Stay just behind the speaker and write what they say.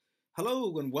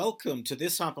Hello and welcome to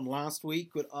This Happened Last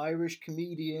Week with Irish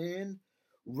comedian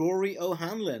Rory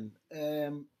O'Hanlon.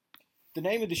 The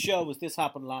name of the show was This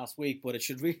Happened Last Week, but it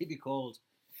should really be called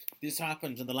This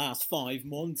Happened in the Last 5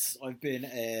 months. I've been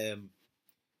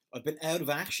out of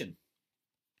action,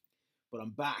 but I'm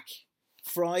back.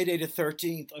 Friday the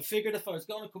 13th. I figured if I was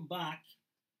going to come back,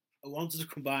 I wanted to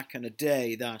come back on a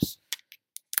day that,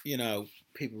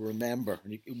 people remember,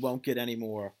 and it won't get any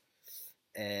more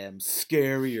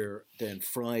scarier than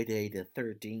Friday the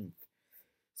 13th.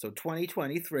 So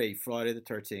 2023, Friday the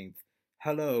 13th.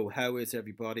 Hello, how is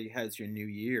everybody? How's your new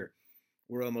year?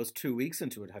 We're almost 2 weeks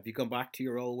into it. Have you come back to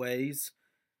your old ways?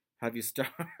 Have you start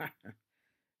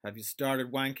Have you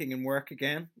started wanking in work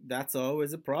again? That's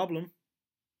always a problem.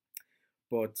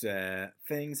 But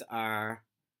things are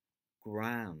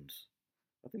grand.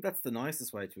 I think that's the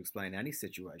nicest way to explain any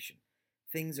situation.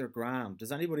 Things are grand.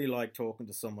 Does anybody like talking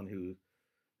to someone who's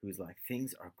like,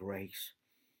 things are great?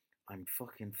 I'm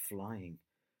fucking flying.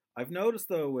 I've noticed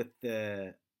though with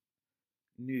the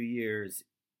New Year's,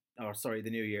 the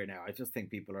New Year now, I just think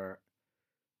people are.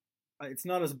 It's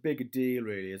not as big a deal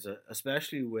really,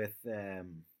 especially with there's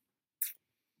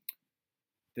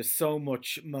so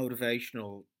much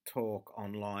motivational talk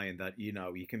online that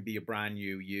you can be a brand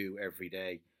new you every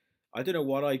day. I don't know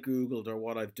what I googled or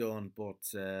what I've done,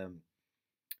 but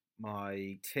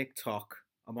my TikTok,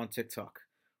 I'm on TikTok,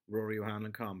 Rory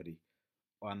O'Hanlon comedy.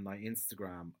 On my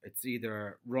Instagram, it's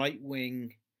either right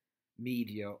wing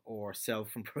media or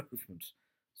self improvement.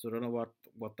 So I don't know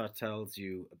what that tells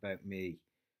you about me.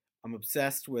 I'm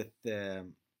obsessed with the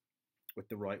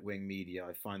right wing media.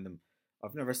 I find them.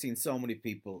 I've never seen so many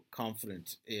people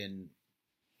confident in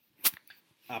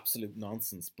absolute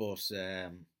nonsense, but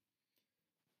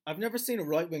I've never seen a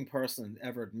right wing person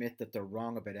ever admit that they're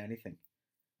wrong about anything.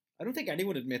 I don't think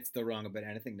anyone admits they're wrong about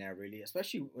anything now, really,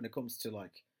 especially when it comes to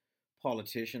like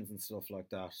politicians and stuff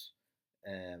like that.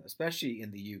 Especially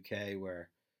in the UK where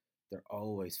they're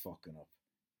always fucking up.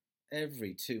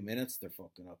 Every 2 minutes they're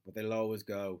fucking up, but they'll always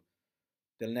go.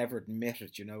 They'll never admit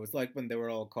it. It's like when they were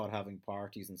all caught having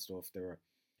parties and stuff. They were,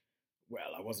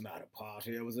 well, I wasn't at a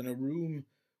party. I was in a room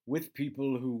with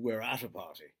people who were at a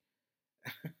party.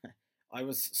 I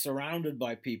was surrounded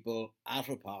by people at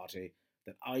a party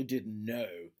that I didn't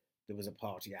know there was a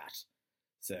party at.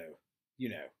 So, you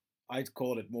know, I'd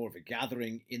call it more of a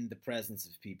gathering in the presence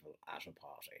of people at a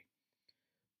party.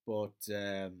 But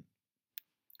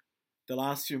the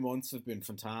last few months have been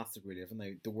fantastic, really, haven't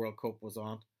they? The World Cup was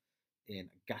on in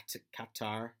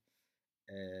Qatar.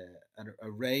 An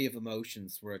array of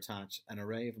emotions were attached. An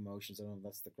array of emotions, I don't know if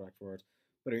that's the correct word.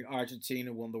 But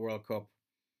Argentina won the World Cup.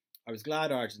 I was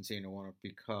glad Argentina won it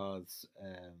because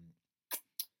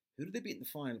who did they beat in the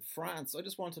final? France. I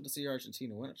just wanted to see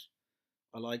Argentina win it.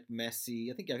 I like Messi.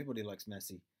 I think everybody likes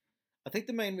Messi. I think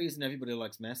the main reason everybody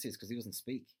likes Messi is because he doesn't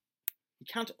speak. You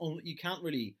can't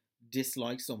really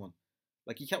dislike someone.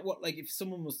 Like you can't what like if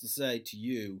someone was to say to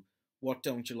you, what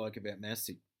don't you like about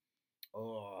Messi?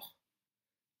 Oh,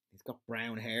 he's got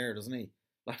brown hair, doesn't he?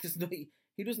 Like there's no,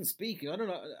 he doesn't speak. I don't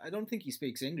know. I don't think he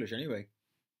speaks English anyway.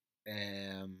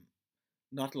 Um,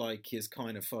 Not like his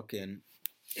kind of fucking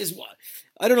is what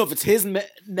I don't know if it's his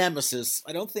nemesis.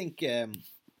 I don't think.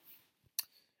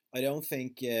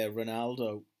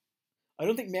 Ronaldo. I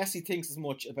don't think Messi thinks as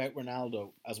much about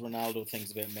Ronaldo as Ronaldo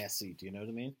thinks about Messi. Do you know what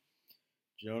I mean?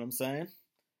 Do you know what I'm saying?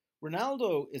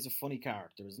 Ronaldo is a funny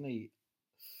character, isn't he?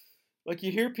 Like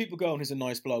you hear people going, "He's a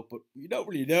nice bloke," but you don't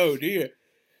really know, do you?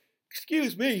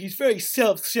 Excuse me, he's very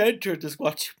self-centered. Is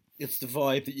what it's the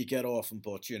vibe that you get off him,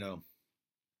 but.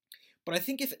 But I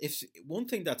think if one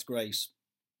thing that's great,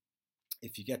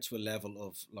 if you get to a level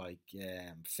of like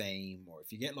fame, or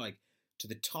if you get like to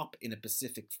the top in a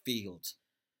specific field,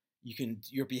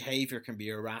 your behavior can be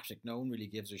erratic. No one really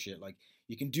gives a shit. Like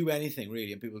you can do anything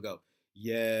really, and people go,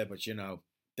 yeah, but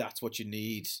that's what you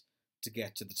need to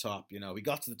get to the top. We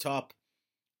got to the top.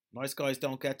 Nice guys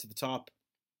don't get to the top.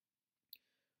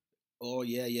 Oh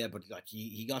yeah, but like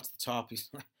he got to the top.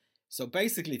 So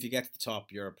basically, if you get to the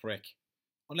top, you're a prick,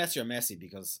 unless you're Messi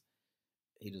because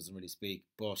he doesn't really speak.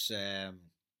 But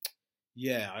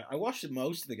yeah, I watched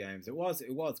most of the games. It was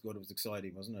good. It was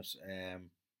exciting, wasn't it?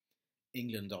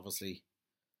 England obviously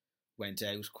went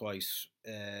out quite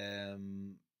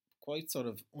sort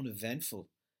of uneventful.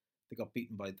 They got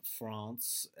beaten by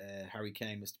France. Harry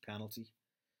Kane missed a penalty,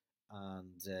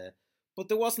 and but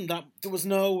there wasn't that. There was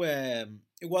no.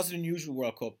 It was an unusual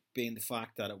World Cup, being the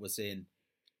fact that it was in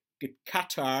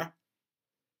Qatar.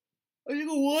 And you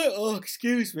go, what? Oh,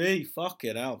 excuse me. Fuck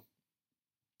it out.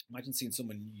 Imagine seeing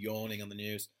someone yawning on the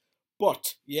news.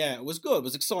 But yeah, it was good. It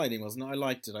was exciting, wasn't it? I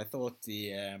liked it. I thought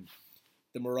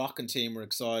The Moroccan team were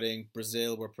exciting.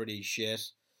 Brazil were pretty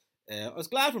shit. I was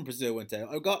glad when Brazil went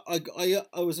out.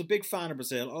 I was a big fan of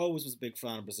Brazil. I always was a big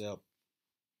fan of Brazil.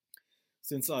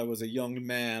 Since I was a young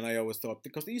man, I always thought,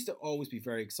 because they used to always be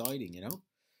very exciting, you know?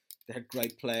 They had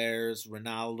great players,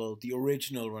 Ronaldo, the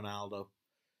original Ronaldo.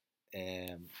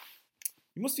 Um,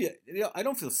 you must be. I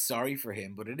don't feel sorry for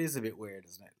him, but it is a bit weird,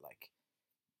 isn't it? Like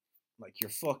you're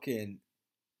fucking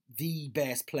the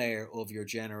best player of your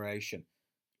generation.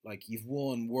 Like you've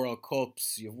won World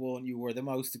Cups, you were the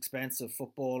most expensive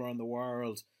footballer in the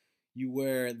world. You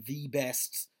were the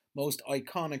best, most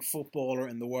iconic footballer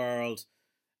in the world,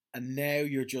 and now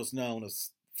you're just known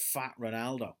as Fat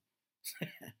Ronaldo.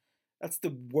 That's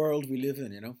the world we live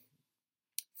in, you know.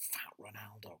 Fat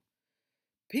Ronaldo.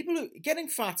 Getting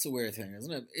fat's a weird thing,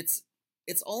 isn't it?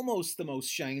 It's almost the most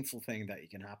shameful thing that you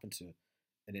can happen to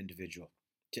an individual,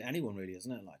 to anyone really,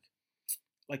 isn't it?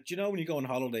 Like do you know when you go on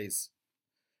holidays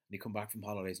and you come back from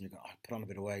holidays and you go, oh, I put on a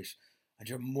bit of weight, and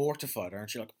you're mortified,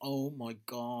 aren't you? Like, oh my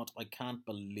god, I can't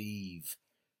believe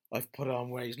I've put on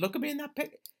weight. Look at me in that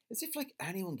pic. As if like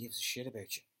anyone gives a shit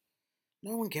about you.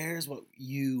 No one cares what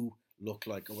you look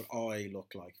like or what I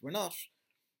look like. We're not,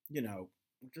 we're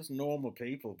just normal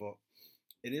people, but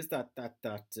it is that there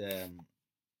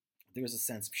is a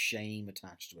sense of shame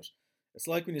attached to it. It's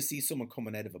like when you see someone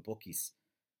coming out of a bookies.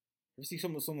 You ever see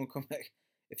someone come out,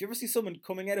 if you ever see someone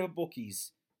coming out of a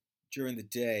bookies during the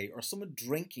day, or someone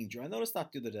drinking I noticed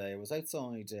that the other day. I was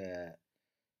outside.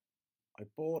 I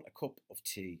bought a cup of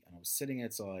tea, and I was sitting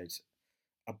outside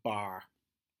a bar,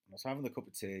 and I was having the cup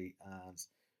of tea, and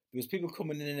there was people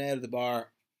coming in and out of the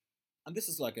bar, and this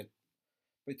is like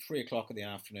about 3 o'clock in the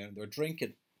afternoon. They were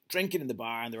drinking in the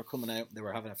bar, and they were coming out, and they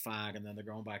were having a fag, and then they're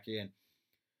going back in.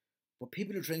 But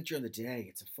people who drink during the day,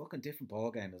 it's a fucking different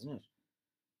ball game, isn't it?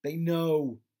 They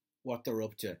know what they're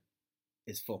up to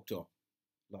is fucked up.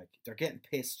 Like, they're getting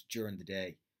pissed during the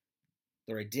day.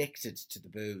 They're addicted to the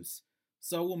booze.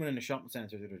 Saw a woman in a shopping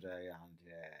centre the other day, and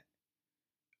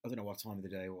I don't know what time of the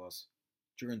day it was.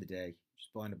 During the day,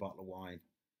 she's buying a bottle of wine.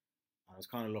 And I was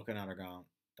kind of looking at her going,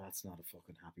 that's not a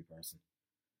fucking happy person.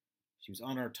 She was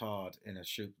on her Todd in a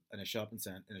shopping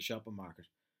centre, in a shopping market,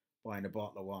 buying a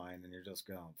bottle of wine, and you're just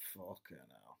going, fucking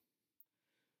hell.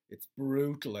 It's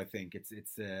brutal, I think. It's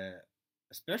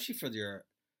especially for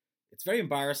it's very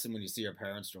embarrassing when you see your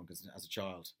parents drunk as a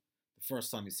child. The first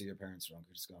time you see your parents drunk,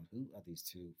 you're just going, who are these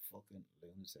two fucking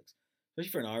lunatics?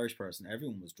 Especially for an Irish person,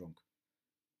 everyone was drunk.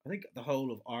 I think the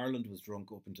whole of Ireland was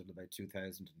drunk up until about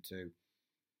 2002.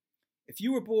 If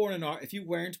you weren't born in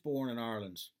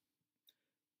Ireland,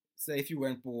 say if you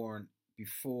weren't born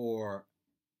before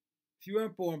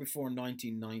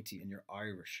 1990 and you're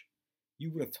Irish,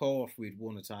 you would have thought we'd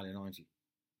won Italia 90.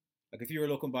 Like if you were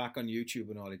looking back on YouTube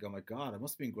and all, you go, my God, it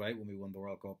must have been great when we won the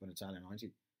World Cup in Italia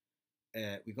 90.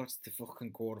 We got to the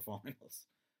fucking quarterfinals.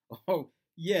 Oh,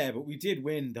 yeah, but we did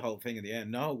win the whole thing in the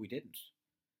end. No, we didn't.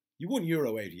 You won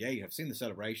Euro 88. I've seen the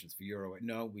celebrations for Euro 88.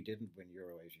 No, we didn't win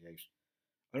Euro 88.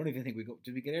 I don't even think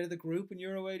did we get out of the group in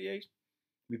Euro 88?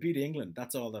 We beat England.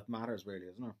 That's all that matters, really,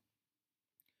 isn't it?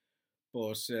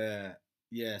 But,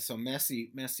 yeah, so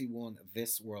Messi won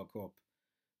this World Cup.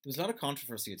 There was a lot of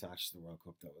controversy attached to the World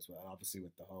Cup, though, as well. Obviously,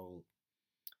 with the whole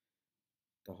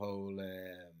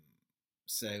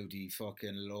Saudi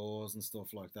fucking laws and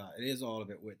stuff like that. It is all a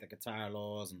bit with the Qatar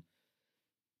laws,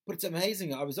 but it's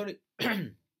amazing. I was only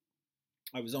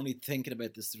thinking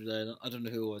about this today. I don't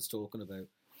know who I was talking about,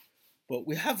 but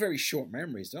we have very short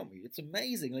memories, don't we? It's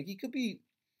amazing. Like you could be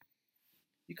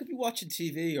watching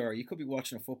TV, or you could be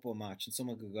watching a football match, and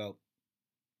someone could go,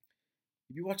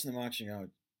 you'd be watching the match,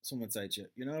 and someone would say to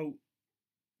you,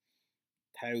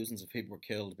 thousands of people were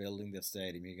killed building this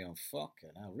stadium. You're going,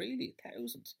 fucking hell, really?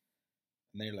 Thousands?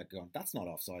 And then you're like going, that's not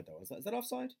offside though. Is that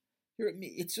offside?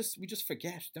 It's just, we just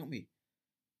forget, don't we?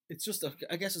 It's just,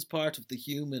 I guess it's part of the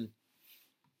human,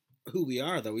 who we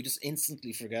are though. We just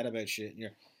instantly forget about shit,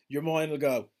 and your mind will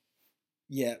go,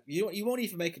 yeah, you won't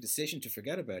even make a decision to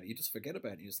forget about it. You just forget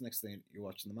about it. And just next thing you're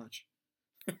watching the match.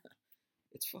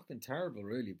 It's fucking terrible,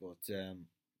 really. But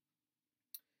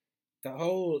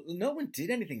no one did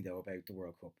anything though about the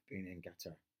World Cup being in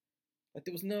Qatar. Like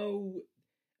there was no.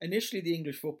 Initially, the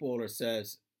English footballer said,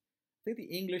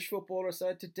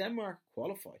 to Denmark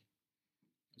qualify. I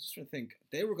was just trying to think,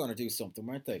 they were going to do something,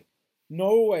 weren't they?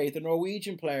 Norway, the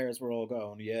Norwegian players were all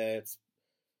going, yeah, it's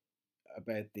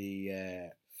about the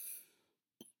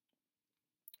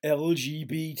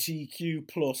LGBTQ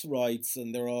plus rights,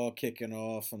 and they're all kicking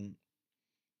off, and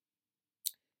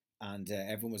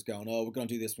everyone was going, oh, we're going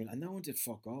to do this one, and no one did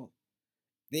fuck all.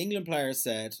 The England players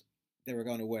said they were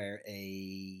going to wear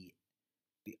the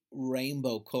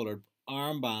rainbow coloured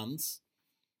armbands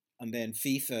And then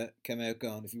FIFA came out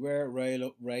going, if you wear a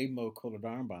rainbow coloured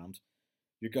armband,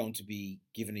 you're going to be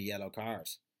given a yellow card.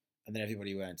 And then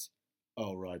everybody went,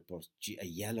 oh, right, but a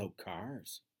yellow card?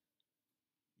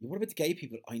 What about the gay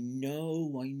people? I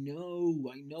know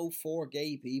four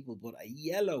gay people, but a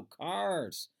yellow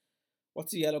card.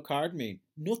 What's a yellow card mean?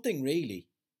 Nothing really.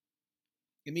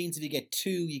 It means if you get two,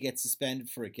 you get suspended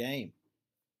for a game.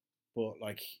 But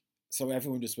like, so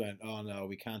everyone just went, oh no,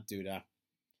 we can't do that.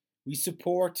 We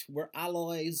support, we're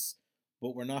allies,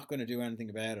 but we're not going to do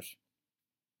anything about it.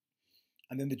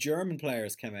 And then the German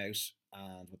players came out,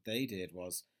 and what they did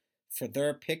was, for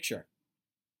their picture,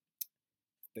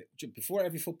 before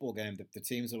every football game, the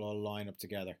teams will all line up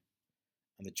together.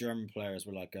 And the German players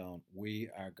were like going,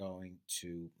 we are going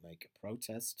to make a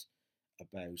protest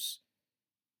about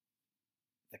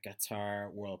the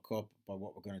Qatar World Cup. But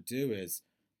what we're going to do is,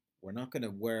 we're not going to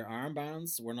wear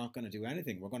armbands. We're not going to do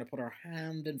anything. We're going to put our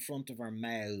hand in front of our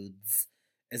mouths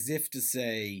as if to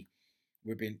say,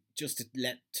 we've been, just to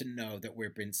let to know that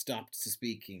we've been stopped to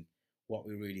speaking what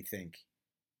we really think.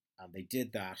 And they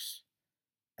did that.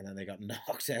 And then they got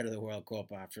knocked out of the World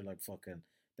Cup after like fucking,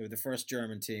 they were the first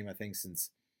German team, I think,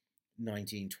 since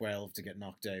 1912 to get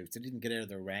knocked out. They didn't get out of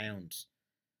the round.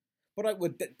 But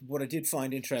what I did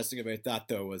find interesting about that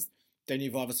though was, then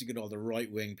you've obviously got all the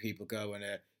right wing people going,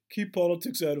 keep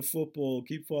politics out of football,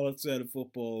 keep politics out of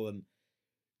football. And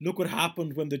look what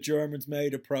happened when the Germans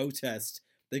made a protest.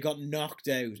 They got knocked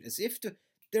out. As if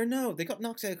they got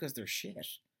knocked out because they're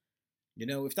shit. You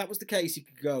know, if that was the case, you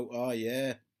could go, oh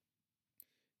yeah,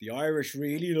 the Irish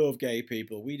really love gay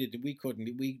people. We didn't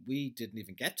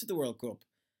even get to the World Cup.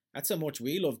 That's how much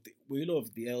we loved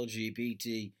the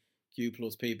LGBTQ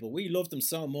plus people. We loved them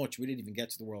so much we didn't even get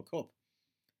to the World Cup,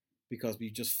 because we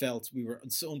just felt we were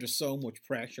under so much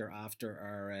pressure after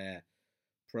our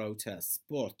protests.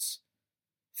 But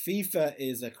FIFA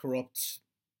is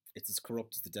it's as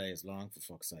corrupt as the day is long, for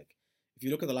fuck's sake. If you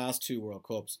look at the last two World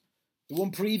Cups, the one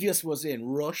previous was in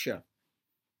Russia,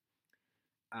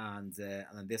 and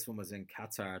then this one was in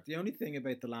Qatar. The only thing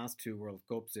about the last two World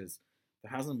Cups is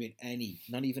there hasn't been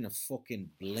not even a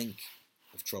fucking blink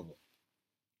of trouble.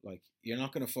 Like, you're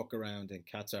not going to fuck around in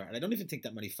Qatar. And I don't even think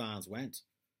that many fans went.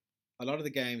 A lot of the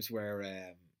games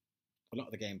the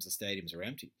stadiums are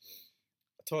empty.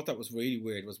 I thought that was really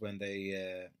weird was when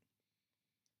they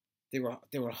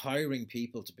were hiring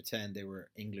people to pretend they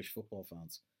were English football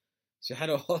fans. So you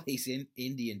had all these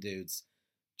Indian dudes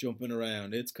jumping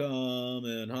around. It's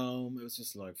coming home. It was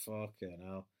just like, fucking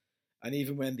hell. And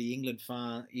even when England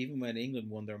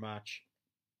won their match,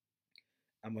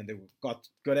 and when they got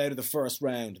out of the first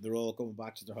round, they're all coming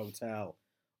back to their hotel.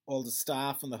 All the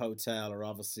staff in the hotel are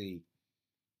obviously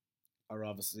they're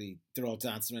all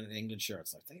dancing in England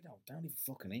shirts. Like, they're not even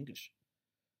fucking English.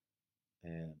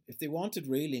 If they wanted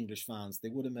real English fans, they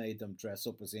would have made them dress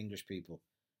up as English people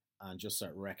and just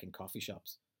start wrecking coffee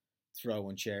shops,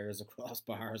 throwing chairs across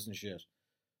bars and shit.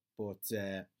 But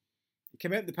it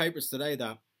came out in the papers today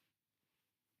that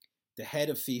the head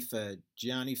of FIFA,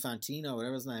 Gianni Infantino,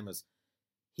 whatever his name is,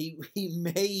 they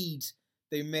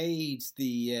made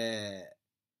the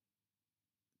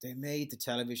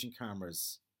television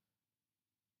cameras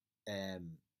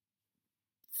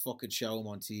fucking show them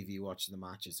on TV watching the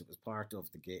matches. It was part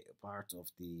of the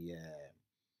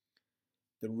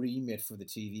remit for the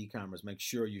TV cameras. Make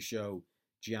sure you show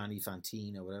Gianni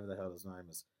Infantino, whatever the hell his name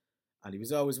is, and he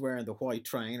was always wearing the white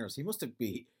trainers. He must have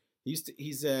been. He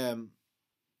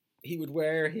would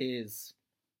wear his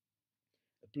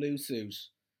blue suit,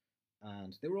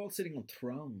 and they were all sitting on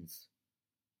thrones.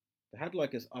 They had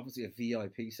obviously a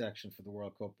VIP section for the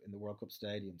World Cup in the World Cup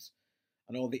stadiums,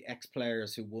 and all the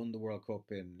ex-players who won the World Cup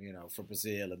for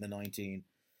Brazil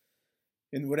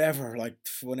whenever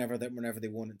they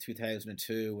won in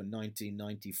 2002 and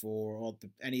 1994,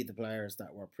 any of the players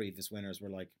that were previous winners were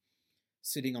like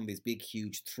sitting on these big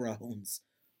huge thrones.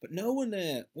 But no one.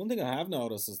 One thing I have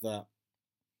noticed is that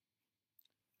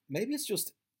maybe it's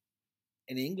just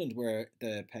in England where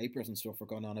the papers and stuff are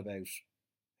going on about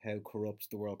how corrupt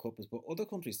the World Cup is, but other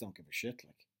countries don't give a shit.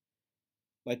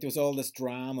 Like there was all this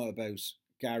drama about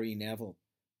Gary Neville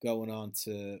going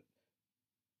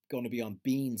to be on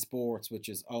Bean Sports, which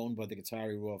is owned by the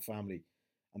Qatari royal family,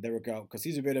 and they were because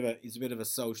he's a bit of a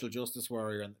social justice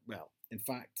warrior, and in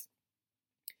fact,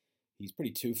 he's a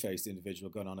pretty two-faced individual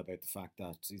going on about the fact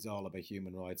that he's all about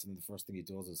human rights, and the first thing he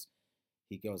does is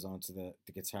he goes on to the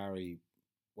Qatari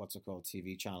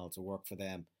TV channel to work for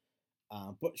them.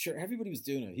 But sure, everybody was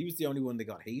doing it. He was the only one that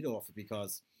got heat off it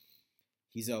because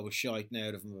he's always shiting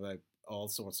out of him about all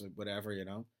sorts of whatever,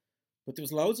 But there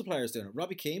was loads of players doing it.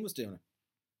 Robbie Keane was doing it.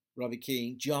 Robbie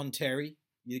Keane, John Terry,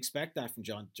 You'd expect that from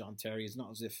John Terry. It's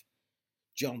not as if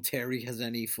John Terry has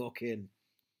any fucking.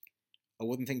 I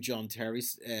wouldn't think John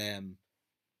Terry's. I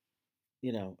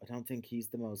don't think he's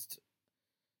the most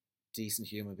decent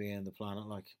human being on the planet.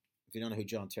 Like, if you don't know who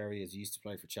John Terry is, he used to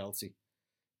play for Chelsea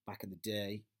back in the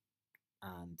day,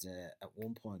 and at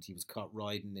one point he was caught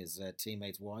riding his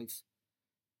teammate's wife,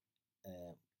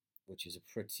 which is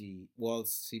a pretty.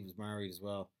 Whilst he was married as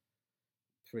well,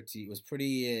 pretty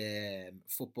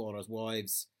footballers'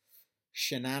 wives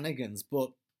shenanigans.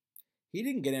 But he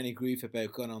didn't get any grief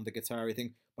about going on the Qatari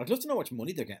thing. But I'd love to know how much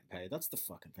money they're getting paid. That's the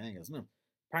fucking thing, isn't it?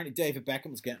 Apparently, David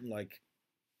Beckham was getting like.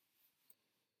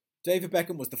 David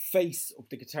Beckham was the face of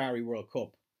the Qatari World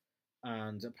Cup.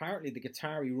 And apparently the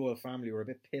Qatari royal family were a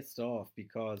bit pissed off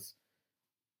because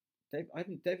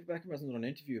David Beckham hasn't done an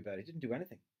interview about it. He didn't do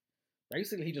anything.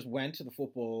 Basically, he just went to the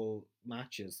football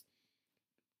matches.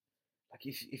 Like,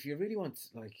 if you really want,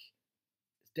 like,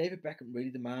 is David Beckham really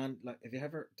the man? Like,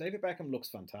 David Beckham looks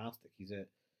fantastic. He's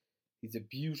a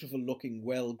beautiful looking,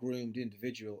 well groomed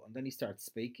individual, and then he starts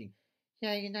speaking.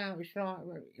 Yeah, it's not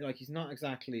like he's not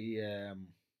exactly, you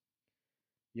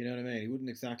know what I mean? He wouldn't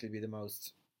exactly be the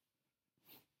most.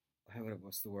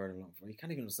 What's the word I'm looking for? He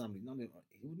can't even understand.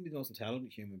 He wouldn't be the most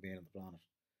intelligent human being on the planet.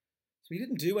 So he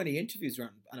didn't do any interviews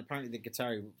around, and apparently the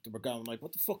Qatari were going like,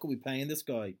 "What the fuck are we paying this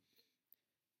guy?"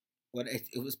 Well,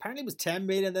 it was apparently it was 10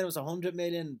 million, then it was 100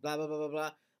 million, blah blah blah blah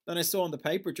blah. Then I saw in the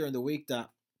paper during the week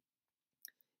that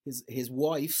his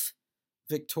wife,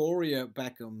 Victoria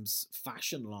Beckham's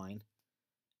fashion line,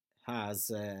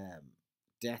 has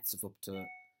debts of up to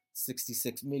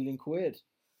 66 million quid.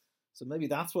 So maybe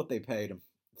that's what they paid him.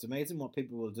 It's amazing what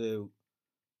people will do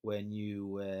when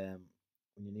you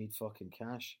need fucking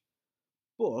cash.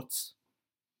 But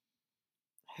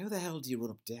how the hell do you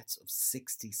run up debts of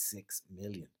 66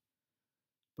 million?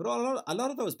 But a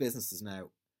lot of those businesses now,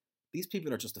 these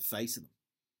people are just the face of them.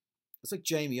 It's like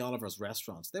Jamie Oliver's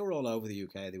restaurants. They were all over the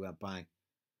UK. They went bang.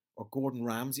 Or Gordon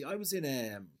Ramsay. I was in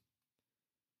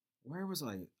where was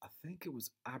I? I think it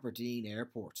was Aberdeen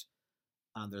Airport,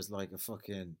 and there's like a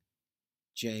fucking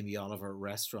Jamie Oliver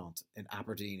restaurant in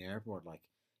Aberdeen Airport. Like,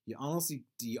 do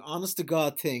you honest to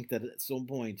God think that at some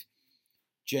point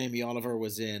Jamie Oliver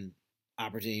was in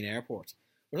Aberdeen Airport?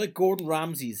 Or like Gordon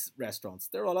Ramsay's restaurants,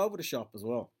 they're all over the shop as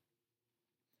well.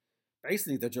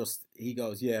 Basically, he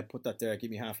goes, yeah, put that there,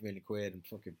 give me £500,000 and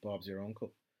fucking Bob's your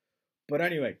uncle. But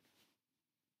anyway,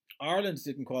 Ireland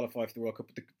didn't qualify for the World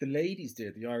Cup, but the ladies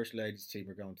did. The Irish ladies team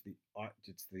are going to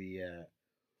the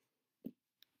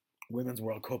Women's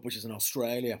World Cup, which is in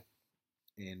Australia.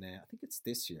 I think it's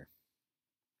this year.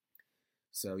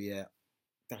 So yeah,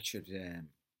 that should. I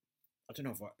don't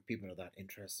know if people are that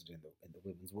interested in the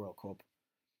Women's World Cup.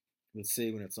 We'll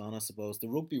see when it's on, I suppose. The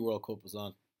Rugby World Cup was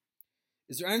on.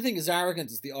 Is there anything as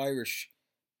arrogant as the Irish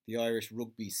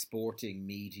rugby sporting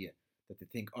media that they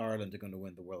think Ireland are going to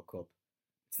win the World Cup?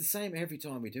 It's the same every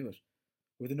time we do it.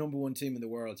 We're the number one team in the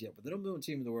world, we're the number one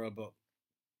team in the world, but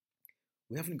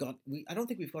we haven't got. I don't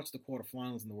think we've got to the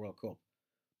quarterfinals in the World Cup,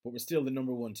 but we're still the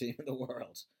number one team in the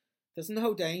world. There's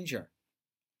no danger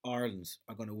Ireland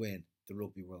are going to win the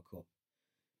Rugby World Cup.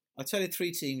 I'll tell you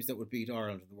 3 teams that would beat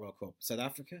Ireland in the World Cup: South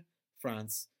Africa,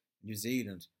 France, New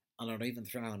Zealand, and I'll even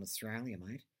throw in Australia,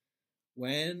 mate.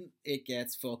 When it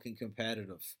gets fucking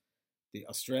competitive, the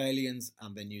Australians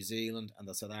and the New Zealand and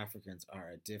the South Africans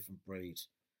are a different breed.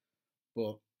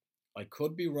 But I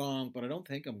could be wrong, but I don't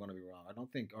think I'm going to be wrong. I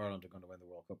don't think Ireland are going to win the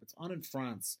World Cup. It's on in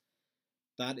France.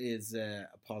 That is a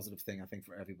positive thing, I think,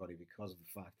 for everybody because of the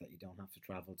fact that you don't have to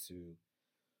travel to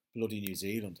bloody New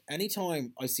Zealand.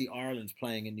 Anytime I see Ireland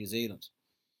playing in New Zealand,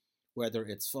 whether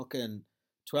it's fucking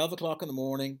 12 o'clock in the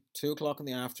morning, 2 o'clock in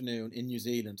the afternoon in New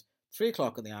Zealand, 3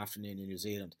 o'clock in the afternoon in New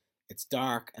Zealand, it's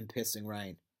dark and pissing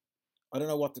rain. I don't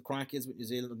know what the crack is with New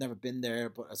Zealand. I've never been there,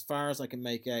 but as far as I can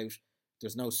make out,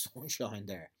 there's no sunshine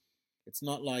there. It's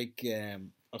not like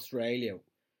Australia,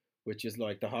 which is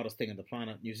like the hottest thing on the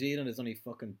planet. New Zealand is only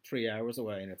fucking 3 hours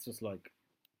away, and it's just like,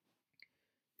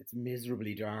 it's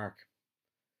miserably dark.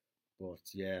 But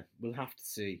yeah, we'll have to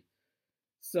see.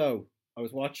 So I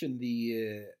was watching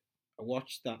I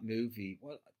watched that movie.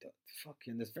 Well,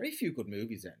 fucking, there's very few good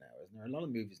movies there now, isn't there? A lot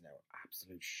of movies now are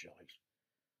absolute shite.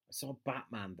 I saw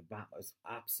Batman. The Batman was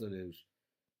absolute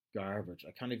garbage.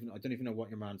 I don't even know what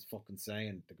your man's fucking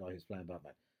saying. The guy who's playing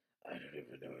Batman. I don't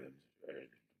even know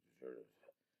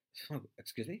him.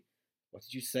 Excuse me. What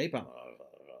did you say, Batman?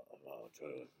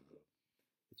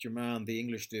 It's your man, the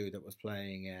English dude that was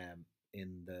playing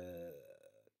in the.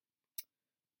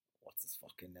 What's his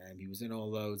fucking name? He was in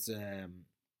all those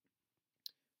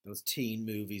teen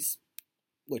movies,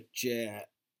 which I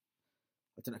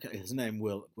don't know. His name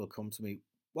will come to me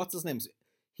what's his name?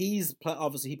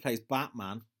 Obviously he plays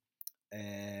Batman.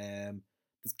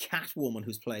 There's Catwoman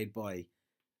who's played by,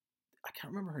 I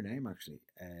can't remember her name actually.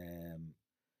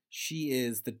 She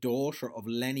is the daughter of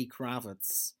Lenny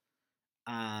Kravitz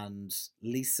and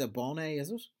Lisa Bonet,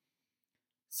 is it?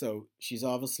 So she's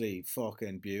obviously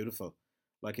fucking beautiful.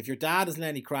 Like if your dad is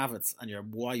Lenny Kravitz and your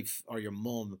wife or your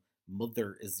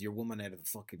mother is your woman out of the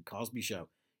fucking Cosby Show,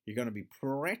 you're gonna be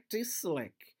pretty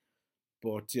slick.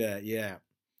 But yeah.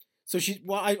 So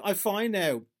I find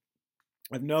now,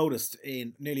 I've noticed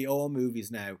in nearly all movies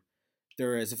now,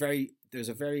 there's a very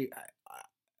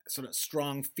sort of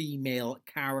strong female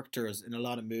characters in a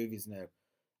lot of movies now,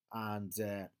 and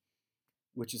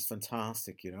which is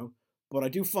fantastic, you know. But I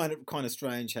do find it kind of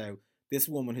strange how this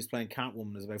woman who's playing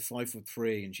Catwoman is about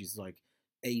 5'3" and she's like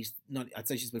eight. Not, I'd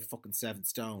say she's about fucking 7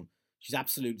 stone. She's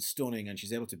absolutely stunning and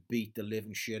she's able to beat the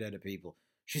living shit out of people.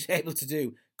 She's able to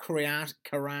do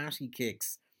karate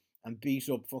kicks and beat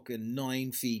up fucking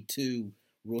 9'2"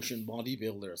 Russian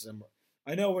bodybuilders. And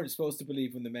I know we're supposed to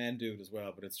believe when the men do it as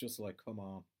well, but it's just like, come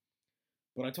on.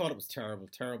 But I thought it was terrible,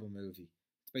 terrible movie.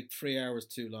 It's about 3 hours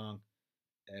too long.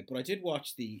 But I did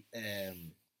watch the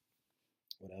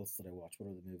what else did I watch? What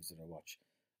other movies did I watch?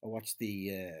 I watched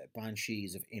the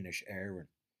Banshees of Inisherin,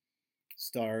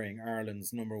 starring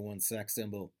Ireland's number one sex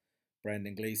symbol,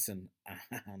 Brendan Gleeson,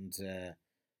 and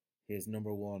his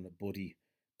number one buddy,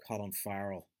 Colin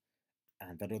Farrell,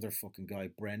 and that other fucking guy,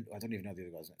 Brent. I don't even know the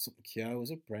other guy's name. Something Keogh,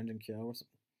 is it? Brendan Keogh or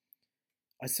something?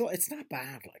 I saw. It's not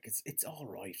bad. Like it's all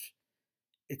right.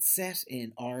 It's set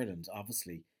in Ireland,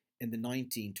 obviously, in the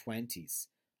 1920s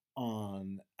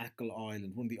on Achill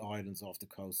Island, one of the islands off the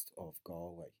coast of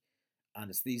Galway. And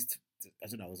it's these, I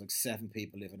don't know, there's like 7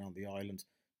 people living on the island.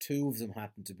 2 of them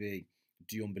happen to be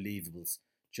the Unbelievables,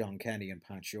 John Kenny and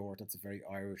Pat Short. That's a very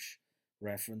Irish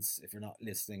reference. If you're not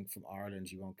listening from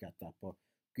Ireland, you won't get that. But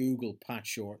Google Pat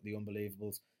Short, the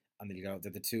Unbelievables, and then you go,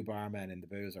 they're the 2 barmen in the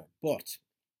boozer. But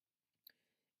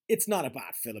it's not a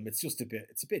bad film. It's just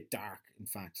it's a bit dark, in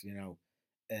fact, you know.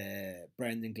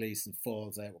 Brendan Gleeson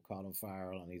falls out with Colin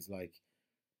Farrell, and he's like,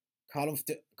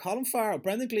 Colin Farrell.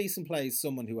 Brendan Gleeson plays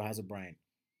someone who has a brain.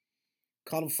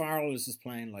 Colin Farrell is just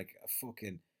playing like a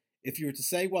fucking. If you were to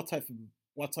say what type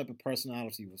of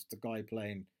personality was the guy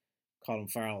playing Colin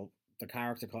Farrell, the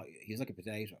character, he's like a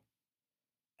potato,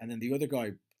 and then the other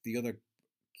guy, the other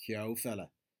Keogh fella,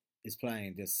 is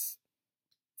playing this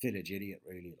village idiot,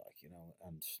 really, like, you know.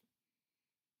 And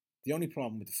the only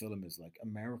problem with the film is like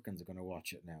Americans are going to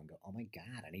watch it now and go, "Oh my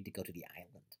god, I need to go to the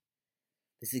island.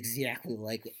 This is exactly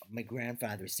like my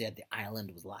grandfather said the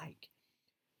island was like."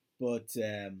 But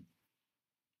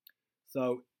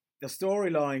so the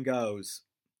storyline goes,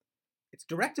 it's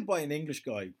directed by an English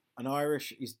guy, an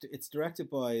Irish. It's directed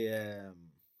by an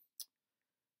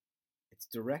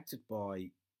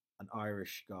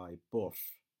Irish guy, but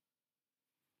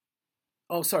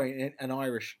oh, sorry, an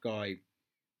Irish guy,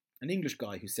 an English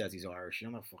guy who says he's Irish. You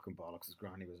know that fucking bollocks. His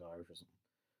granny was Irish or something.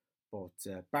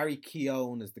 But Barry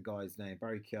Keoghan is the guy's name.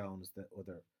 Barry Keoghan is the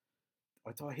other.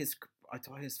 I thought his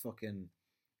fucking.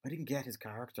 I didn't get his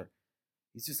character.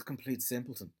 He's just a complete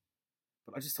simpleton.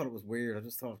 But I just thought it was weird. I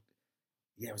just thought,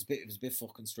 yeah, it was a bit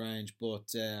fucking strange.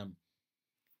 But and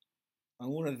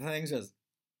one of the things is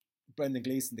Brendan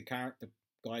Gleeson, the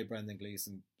guy Brendan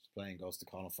Gleeson is playing, goes to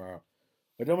Colin Farrell.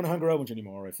 I don't want to hang around with you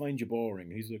anymore. I find you boring.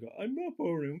 And he's like, I'm not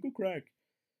boring. I'm good crack.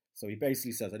 So he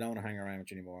basically says, I don't want to hang around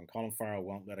with you anymore. And Colin Farrell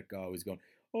won't let it go. He's going,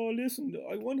 oh, listen,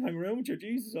 I want to hang around with you.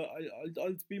 Jesus,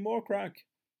 I'll be more crack.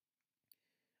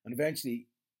 And eventually,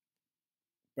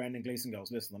 Brendan Gleeson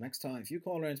goes, listen, the next time, if you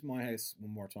call around to my house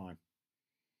one more time,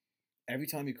 every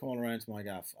time you call around to my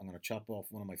gaff, I'm going to chop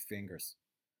off one of my fingers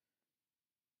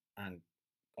and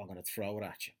I'm going to throw it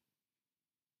at you.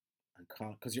 And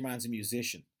because your man's a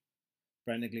musician.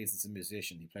 Brendan Gleeson's a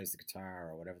musician. He plays the guitar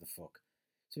or whatever the fuck.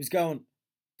 So he's going,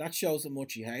 that shows how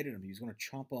much he hated him. He was going to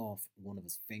chop off one of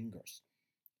his fingers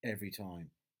every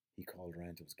time he called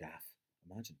around to his gaff.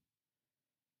 Imagine.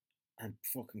 And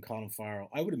fucking Colin Farrell.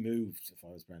 I would have moved if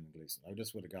I was Brendan Gleeson. I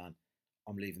just would have gone,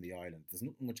 I'm leaving the island. There's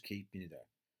nothing much keeping you there.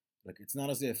 Like, it's not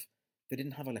as if they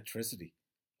didn't have electricity.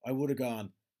 I would have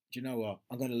gone, do you know what?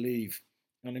 I'm going to leave.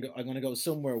 I'm going to go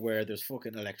somewhere where there's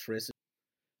fucking electricity.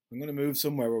 I'm going to move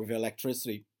somewhere where we have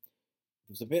electricity.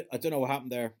 There's a bit, I don't know what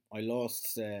happened there. I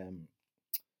lost,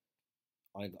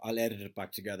 I'll edit it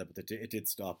back together, but it did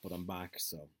stop, but I'm back.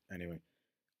 So anyway,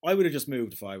 I would have just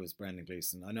moved if I was Brendan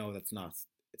Gleeson. I know it's not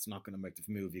going to make the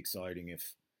movie exciting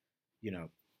if, you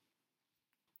know,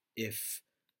 if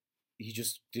he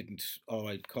just didn't,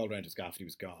 I called around his gaff and he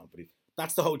was gone. But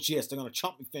that's the whole gist. I'm going to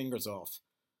chop my fingers off.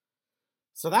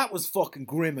 So that was fucking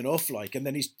grim enough, like, and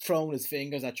then he's throwing his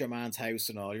fingers at your man's house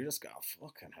and all. You're just going,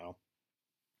 fucking hell.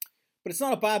 But it's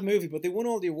not a bad movie, but they won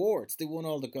all the awards. They won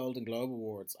all the Golden Globe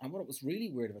Awards. And what was really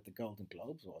weird about the Golden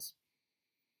Globes was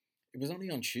it was only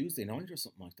on Tuesday night or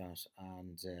something like that.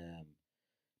 And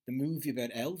the movie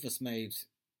about Elvis made.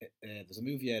 There's a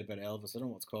movie out about Elvis. I don't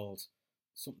know what it's called.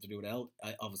 Something to do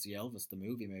with obviously Elvis, the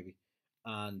movie, maybe.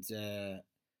 And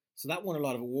so that won a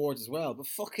lot of awards as well. But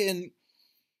fucking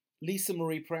Lisa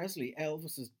Marie Presley,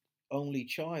 Elvis's only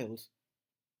child,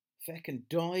 fucking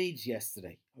died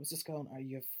yesterday. I was just going, are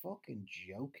you fucking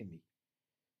joking me?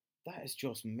 That is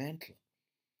just mental.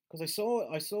 Because I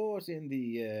saw it in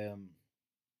the,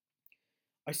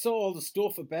 I saw all the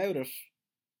stuff about it.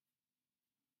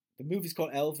 The movie's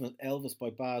called Elvis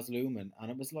by Baz Luhrmann, and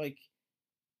it was like,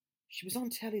 she was on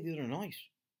telly the other night.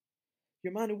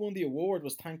 Your man who won the award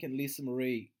was thanking Lisa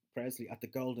Marie Presley at the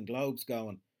Golden Globes,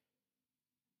 going,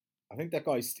 I think that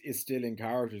guy is still in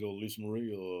character. Oh, Lisa Marie,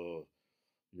 you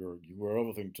were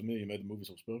everything to me. You made the movie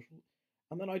so special.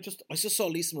 And then I just saw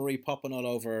Lisa Marie popping all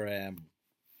over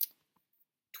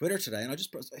Twitter today, and it's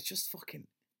just fucking,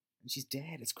 and she's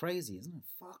dead. It's crazy, isn't it?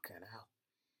 Fucking hell.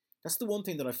 That's the one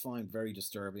thing that I find very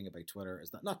disturbing about Twitter, is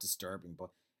that, not disturbing,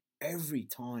 but every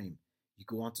time you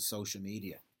go onto social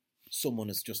media, someone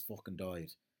has just fucking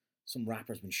died. Some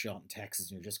rapper's been shot in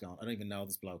Texas, and you're just going, I don't even know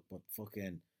this bloke, but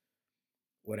fucking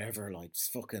whatever, like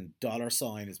fucking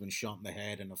 $sign has been shot in the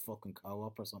head in a fucking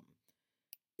co-op or something.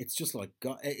 It's just like,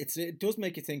 God, it does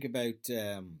make you think about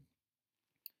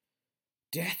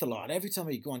death a lot. Every time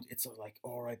you go on, it's like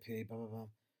R.I.P. blah blah blah,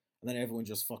 and then everyone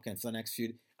just fucking for the next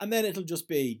few, and then it'll just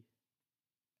be,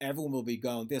 everyone will be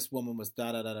going, this woman was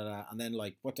da da da da da, and then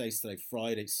like, what day is today?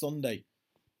 Friday, Sunday,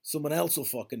 someone else will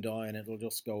fucking die, and it'll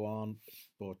just go on.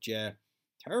 But yeah,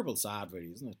 terrible, sad, really,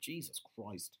 isn't it? Jesus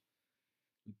Christ.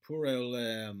 Poor old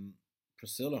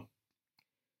Priscilla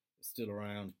is still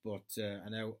around, but I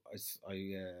know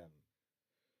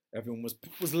everyone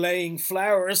was laying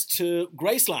flowers to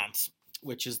Graceland,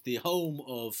 which is the home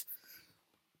of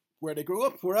where they grew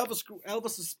up, where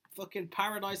Elvis's fucking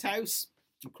paradise house.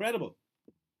 Incredible.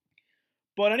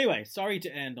 But anyway, sorry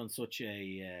to end on such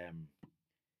a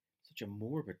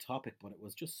morbid topic, but it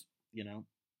was just,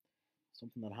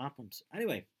 something that happened.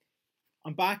 Anyway,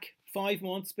 I'm back. 5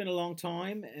 months, been a long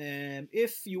time.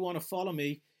 If you want to follow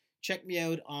me, check me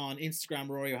out on Instagram,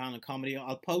 Rory O'Hanlon Comedy.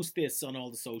 I'll post this on all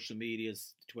the social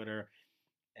medias, Twitter,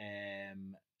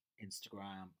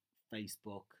 Instagram,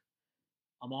 Facebook.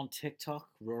 I'm on TikTok,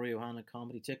 Rory O'Hanlon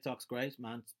Comedy. TikTok's great,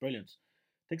 man. It's brilliant.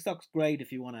 TikTok's great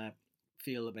if you want to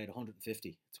feel about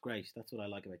 150. It's great. That's what I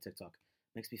like about TikTok.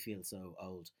 Makes me feel so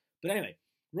old. But anyway,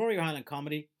 Rory O'Hanlon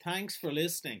Comedy. Thanks for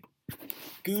listening.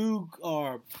 Google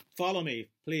or follow me,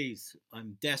 please.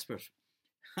 I'm desperate.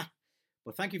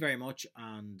 But thank you very much,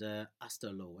 and hasta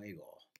luego.